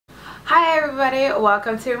Hi everybody,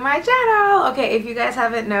 welcome to my channel. Okay, if you guys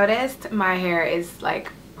haven't noticed, my hair is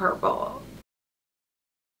like purple.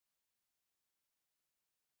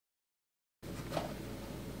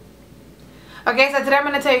 Okay, so today I'm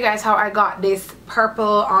going to tell you guys how I got this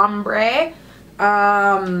purple ombre.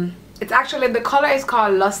 It's actually, the color is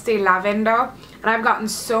called Lusty Lavender, and I've gotten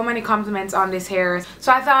so many compliments on this hair,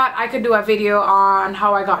 so I thought I could do a video on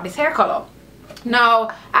how I got this hair color. Now,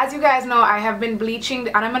 as you guys know, I have been bleaching,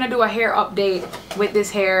 and I'm going to do a hair update with this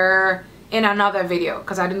hair in another video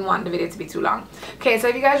because I didn't want the video to be too long. Okay, so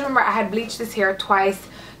if you guys remember, I had bleached this hair twice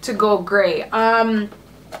to go gray. I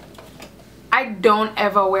don't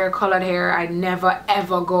ever wear colored hair. I never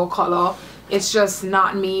ever go color. It's just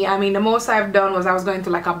not me. I mean, the most I've done was I was going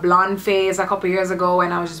through like a blonde phase a couple years ago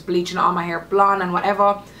when I was just bleaching all my hair blonde and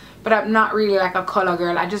whatever. But I'm not really like a color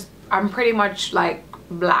girl. I'm pretty much like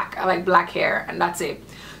black. I like black hair and that's it.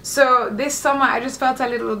 So this summer I just felt a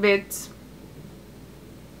little bit,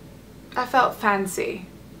 I felt fancy.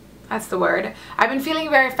 That's the word. I've been feeling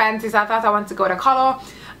very fancy, so I thought I wanted to go to color.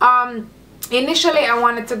 Initially I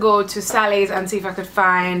wanted to go to Sally's and see if I could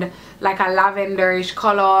find like a lavenderish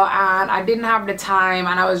color, and I didn't have the time,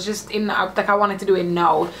 and I was just in like I wanted to do it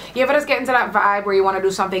now. You ever just get into that vibe where you want to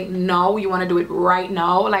do something now, you want to do it right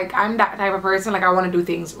now? Like I'm that type of person, like I want to do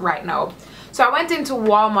things right now. So I went into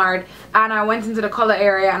Walmart and I went into the color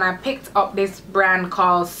area and I picked up this brand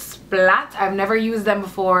called Splat. I've never used them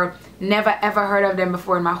before, never ever heard of them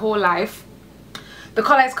before in my whole life. The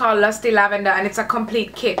color is called Lusty Lavender and it's a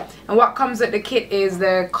complete kit. And what comes with the kit is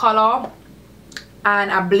the color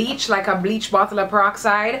and a bleach, like a bleach bottle of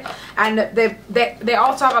peroxide. And they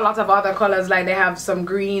also have a lot of other colors, like they have some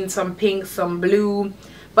green, some pink, some blue.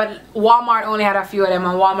 But Walmart only had a few of them,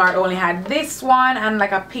 and Walmart only had this one and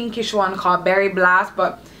like a pinkish one called Berry Blast.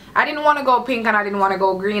 But I didn't want to go pink and I didn't want to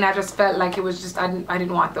go green. I just felt like it was just, I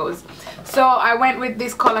didn't want those. So I went with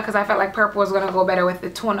this color because I felt like purple was going to go better with the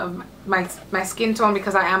tone of my skin tone,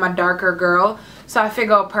 because I am a darker girl. So I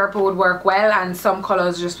figured purple would work well and some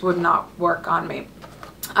colors just would not work on me.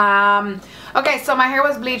 Okay, so my hair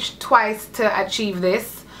was bleached twice to achieve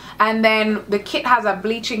this. And then the kit has a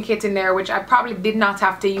bleaching kit in there, which I probably did not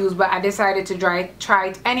have to use, but I decided to try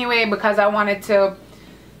it anyway because I wanted to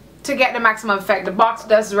get the maximum effect. The box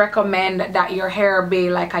does recommend that your hair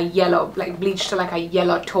be like a yellow, like bleached to like a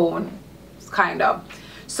yellow tone, kind of.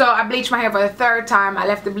 So I bleached my hair for the third time. I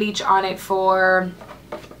left the bleach on it for,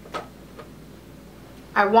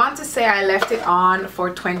 I want to say I left it on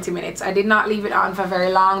for 20 minutes. I did not leave it on for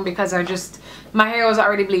very long because my hair was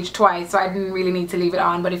already bleached twice, so I didn't really need to leave it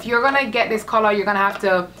on. But if you're gonna get this color, you're gonna have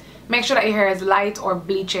to make sure that your hair is light or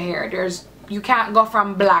bleach your hair. You can't go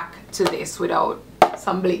from black to this without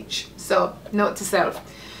some bleach. So note to self.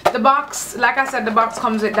 The box, like I said, the box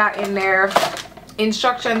comes with that in there.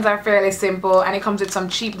 Instructions are fairly simple, and it comes with some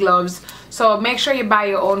cheap gloves. So make sure you buy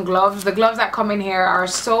your own gloves. The gloves that come in here are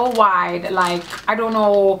so wide, like I don't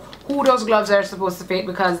know who those gloves are supposed to fit,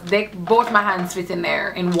 because both my hands fit in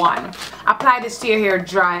there in one. Apply this to your hair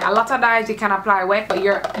dry. A lot of dyes you can apply wet, but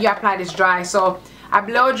you apply this dry. So I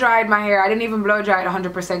blow dried my hair. I didn't even blow dry it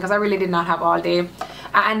 100% because I really did not have all day.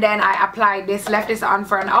 And then I applied this, left this on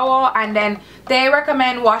for an hour, and then they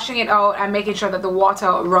recommend washing it out and making sure that the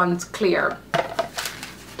water runs clear.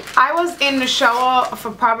 I was in the shower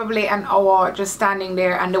for probably an hour just standing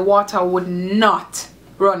there, and the water would not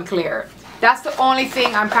run clear. That's the only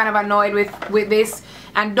thing I'm kind of annoyed with this.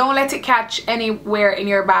 And don't let it catch anywhere in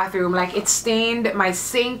your bathroom. Like, it stained my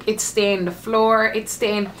sink, it stained the floor, it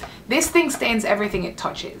stained, this thing stains everything it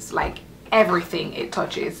touches. Like everything it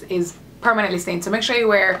touches is permanently stained. So make sure you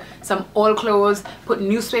wear some old clothes, put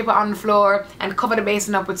newspaper on the floor, and cover the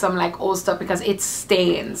basin up with some like old stuff because it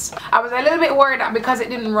stains. I was a little bit worried that because it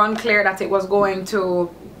didn't run clear that it was going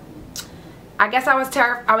to, I guess I was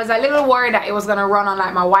a little worried that it was gonna run on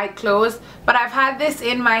like my white clothes. But I've had this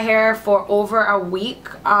in my hair for over a week,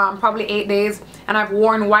 probably 8 days, and I've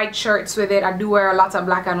worn white shirts with it. I do wear a lot of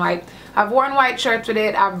black and white. I've worn white shirts with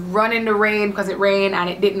it. I've run in the rain because it rained and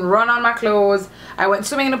it didn't run on my clothes. I went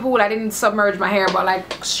swimming in the pool. I didn't submerge my hair, but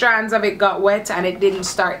like strands of it got wet and it didn't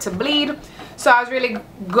start to bleed. So I was really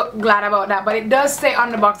glad about that. But it does say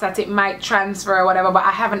on the box that it might transfer or whatever, but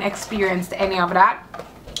I haven't experienced any of that.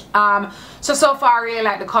 So far I really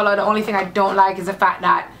like the color. The only thing I don't like is the fact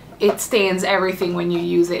that it stains everything when you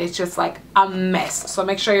use it. It's just like a mess. So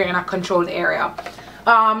make sure you're in a controlled area.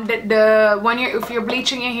 If you're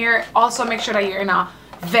bleaching your hair, also make sure that you're in a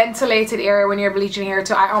ventilated area when you're bleaching hair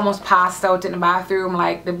too. I almost passed out in the bathroom.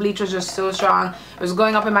 Like, the bleach was just so strong. It was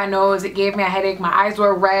going up in my nose. It gave me a headache. My eyes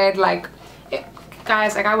were red. Like,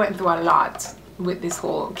 guys, like I went through a lot with this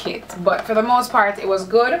whole kit, but for the most part it was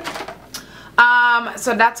good.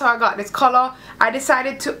 So that's how I got this color. I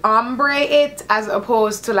decided to ombre it as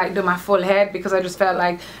opposed to like do my full head, because I just felt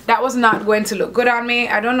like that was not going to look good on me.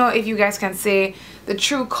 I don't know if you guys can see the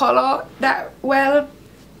true color that well,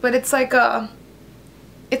 but it's like a,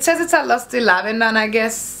 it says it's a lusty lavender, and I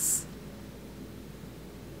guess,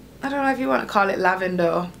 I don't know if you want to call it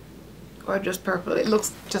lavender or just purple. It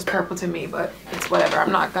looks just purple to me, but it's whatever.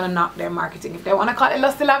 I'm not gonna knock their marketing. If they want to call it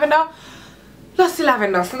lusty lavender, lusty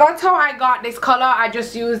lavender. So that's how I got this color. I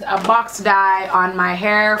just used a box dye on my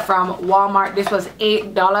hair from Walmart. This was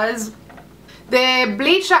 $8. The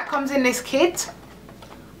bleach that comes in this kit,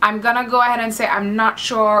 I'm gonna go ahead and say I'm not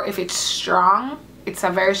sure if it's strong. It's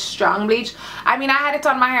a very strong bleach. I mean, I had it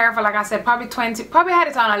on my hair for, like I said, probably had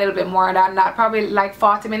it on a little bit more than that, probably like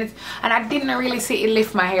 40 minutes, and I didn't really see it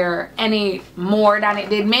lift my hair any more than it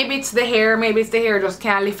did. Maybe it's the hair, just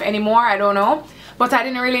can't lift anymore, I don't know, but I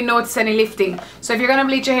didn't really notice any lifting. So if you're gonna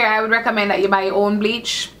bleach your hair, I would recommend that you buy your own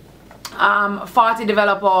bleach, 40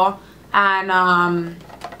 developer, and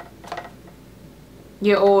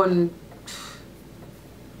your own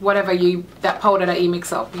whatever that powder that you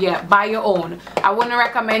mix up. Yeah, buy your own. I wouldn't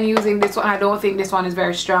recommend using this one. I don't think this one is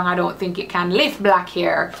very strong. I don't think it can lift black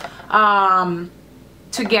hair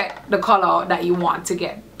to get the color that you want to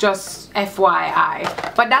get, just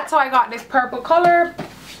FYI. But that's how I got this purple color.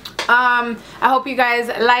 I hope you guys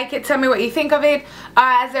like it. Tell me what you think of it.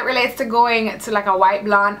 As it relates to going to like a white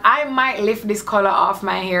blonde, I might lift this color off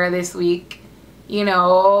my hair this week, you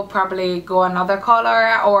know, probably go another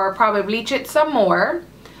color, or probably bleach it some more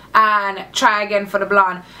and try again for the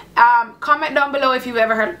blonde. Comment down below if you've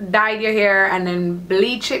ever dyed your hair and then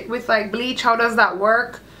bleach it with like bleach. How does that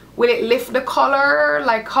work? Will it lift the color?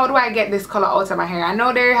 Like, how do I get this color out of my hair? I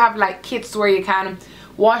know they have like kits where you can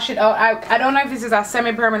wash it out. I don't know if this is a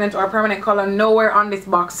semi-permanent or permanent color. Nowhere on this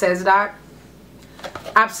box says that.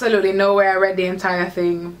 Absolutely nowhere. I read the entire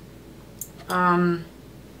thing.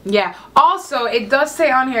 Yeah, also it does say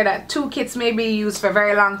on here that 2 kits may be used for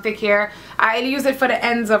very long thick hair. I use it for the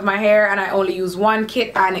ends of my hair, and I only use 1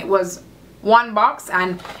 kit, and it was 1 box,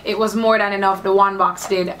 and it was more than enough. The 1 box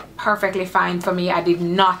did perfectly fine for me. I did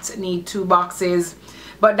not need 2 boxes,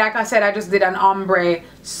 but like I said, I just did an ombre,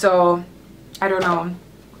 so I don't know,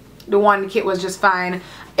 the 1 kit was just fine.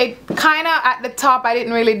 It kind of at the top I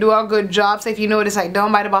didn't really do a good job, so if you notice, like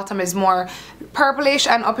down by the bottom is more purplish,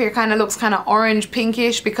 and up here kind of looks kind of orange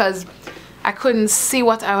pinkish, because I couldn't see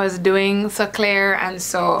what I was doing so clear, and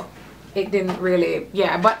so it didn't really,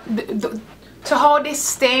 yeah. But to hold this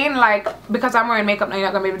stain, like, because I'm wearing makeup now, you're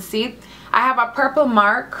not gonna be able to see, I have a purple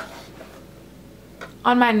mark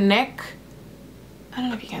on my neck. I don't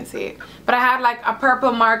know if you can see it, but I had like a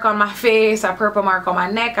purple mark on my face, a purple mark on my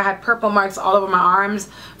neck. I had purple marks all over my arms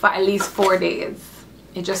for at least 4 days.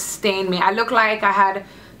 It just stained me. I looked like I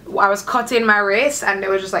was cutting my wrist, and there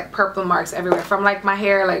was just like purple marks everywhere from like my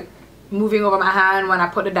hair like moving over my hand when I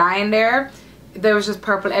put the dye in there. There was just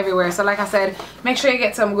purple everywhere. So like I said, make sure you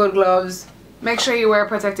get some good gloves. Make sure you wear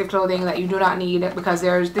protective clothing that you do not need, because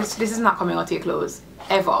this is not coming out of your clothes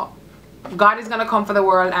ever. God is gonna come for the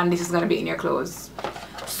world, and this is gonna be in your clothes.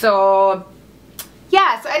 So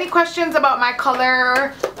yeah, so any questions about my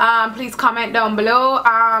color, please comment down below.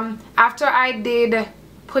 After I did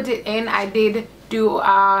put it in, I did do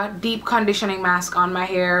a deep conditioning mask on my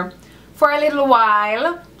hair for a little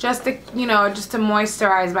while, just to, you know, just to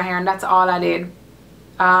moisturize my hair, and that's all I did.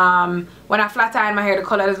 When I flat iron my hair, the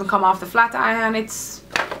color doesn't come off the flat iron.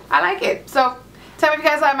 I like it. So tell me if you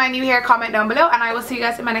guys like my new hair, comment down below, and I will see you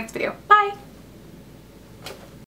guys in my next video. Bye!